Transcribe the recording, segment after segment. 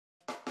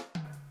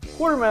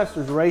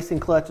Quartermaster's racing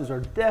clutches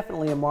are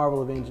definitely a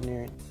marvel of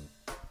engineering.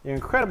 They're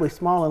incredibly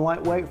small and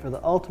lightweight for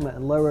the ultimate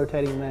in low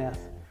rotating mass,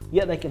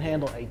 yet they can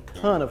handle a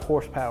ton of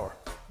horsepower.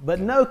 But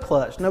no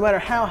clutch, no matter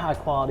how high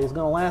quality, is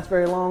going to last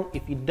very long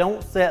if you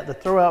don't set the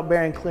throwout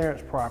bearing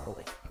clearance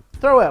properly.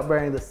 Throwout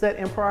bearing that's set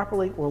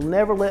improperly will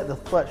never let the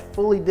clutch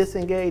fully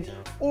disengage,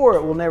 or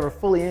it will never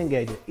fully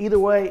engage it. Either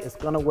way, it's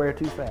going to wear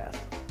too fast.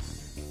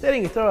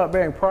 Setting your throwout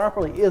bearing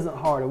properly isn't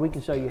hard, and we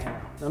can show you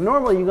how. Now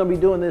normally you're going to be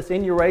doing this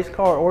in your race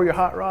car or your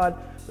hot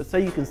rod, but so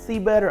you can see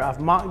better, I've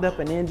mocked up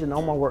an engine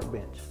on my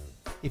workbench.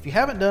 If you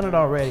haven't done it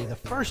already, the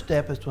first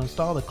step is to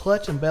install the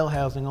clutch and bell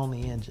housing on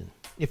the engine.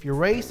 If you're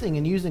racing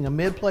and using a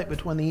mid plate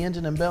between the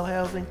engine and bell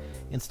housing,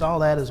 install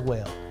that as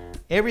well.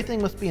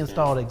 Everything must be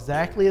installed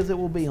exactly as it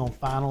will be on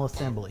final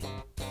assembly.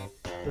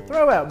 The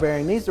throwout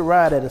bearing needs to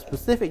ride at a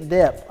specific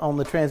depth on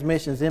the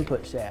transmission's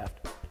input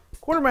shaft.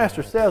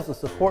 Quartermaster sells the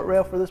support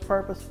rail for this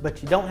purpose,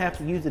 but you don't have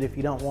to use it if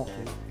you don't want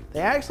to. They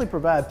actually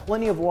provide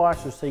plenty of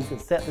washers so you can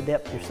set the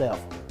depth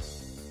yourself.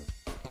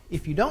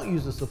 If you don't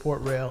use the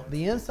support rail,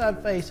 the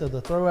inside face of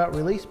the throwout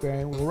release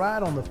bearing will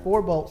ride on the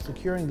 4 bolts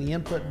securing the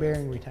input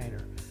bearing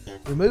retainer.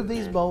 Remove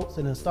these bolts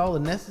and install the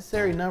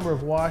necessary number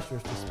of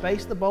washers to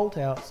space the bolt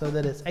out so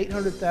that it's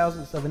 800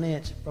 thousandths of an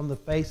inch from the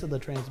face of the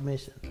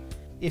transmission.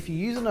 If you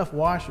use enough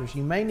washers,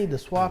 you may need to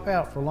swap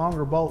out for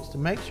longer bolts to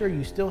make sure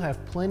you still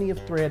have plenty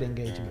of thread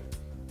engagement.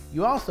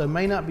 You also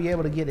may not be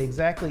able to get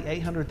exactly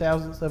 800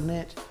 thousandths of an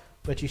inch,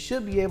 but you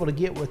should be able to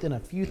get within a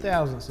few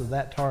thousandths of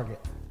that target.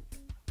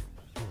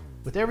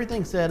 With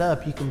everything set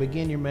up, you can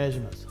begin your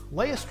measurements.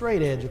 Lay a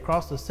straight edge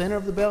across the center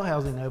of the bell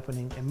housing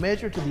opening and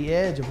measure to the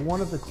edge of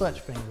one of the clutch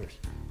fingers.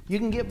 You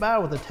can get by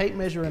with a tape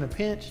measure in a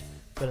pinch,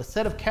 but a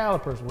set of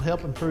calipers will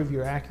help improve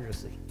your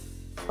accuracy.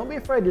 Don't be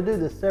afraid to do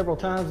this several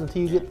times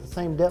until you get the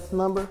same depth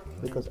number,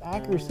 because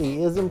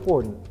accuracy is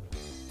important.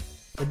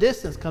 The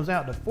distance comes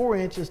out to 4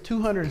 inches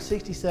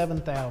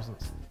 267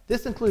 thousandths.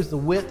 This includes the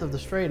width of the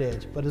straight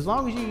edge, but as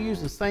long as you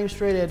use the same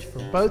straight edge for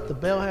both the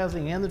bell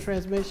housing and the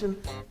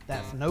transmission,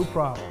 that's no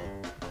problem.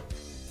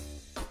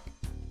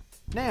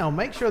 Now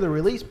make sure the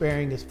release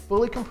bearing is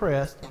fully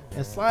compressed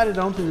and slide it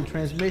onto the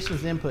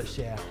transmission's input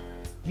shaft.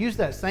 Use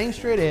that same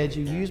straight edge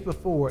you used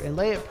before and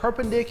lay it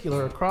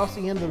perpendicular across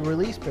the end of the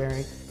release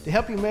bearing to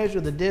help you measure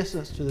the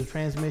distance to the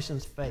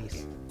transmission's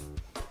face.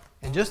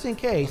 And just in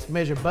case,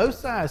 measure both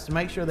sides to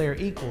make sure they are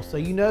equal so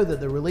you know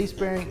that the release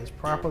bearing is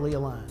properly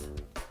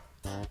aligned.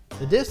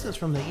 The distance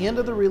from the end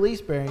of the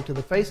release bearing to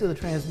the face of the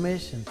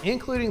transmission,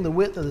 including the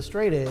width of the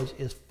straight edge,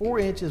 is 4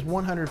 inches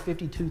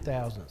 152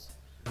 thousandths.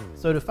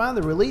 So to find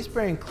the release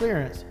bearing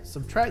clearance,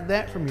 subtract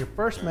that from your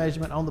first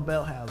measurement on the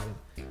bell housing.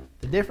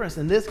 The difference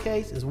in this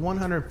case is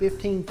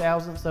 115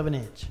 thousandths of an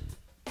inch.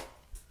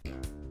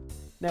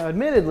 Now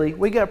admittedly,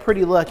 we got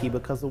pretty lucky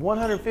because the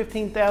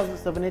 115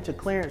 thousandths of an inch of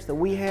clearance that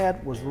we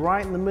had was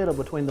right in the middle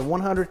between the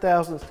 100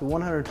 thousandths to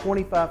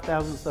 125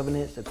 thousandths of an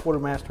inch that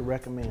Quartermaster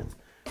recommends.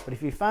 But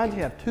if you find you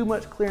have too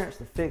much clearance,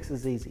 the fix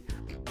is easy.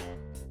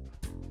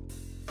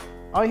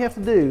 All you have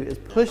to do is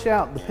push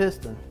out the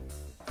piston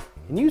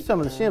and use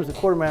some of the shims that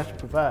Quartermaster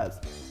provides.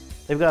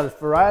 They've got a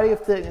variety of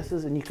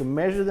thicknesses and you can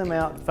measure them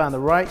out to find the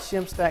right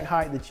shim stack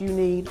height that you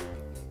need.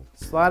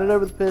 Slide it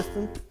over the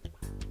piston,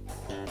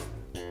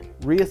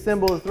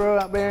 reassemble the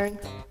throwout bearing,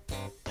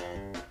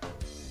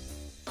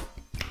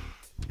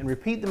 and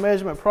repeat the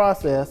measurement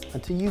process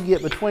until you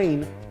get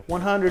between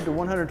 100 to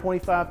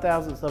 125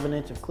 thousandths of an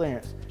inch of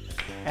clearance.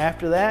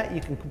 After that,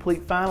 you can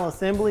complete final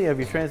assembly of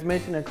your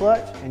transmission and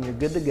clutch and you're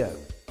good to go.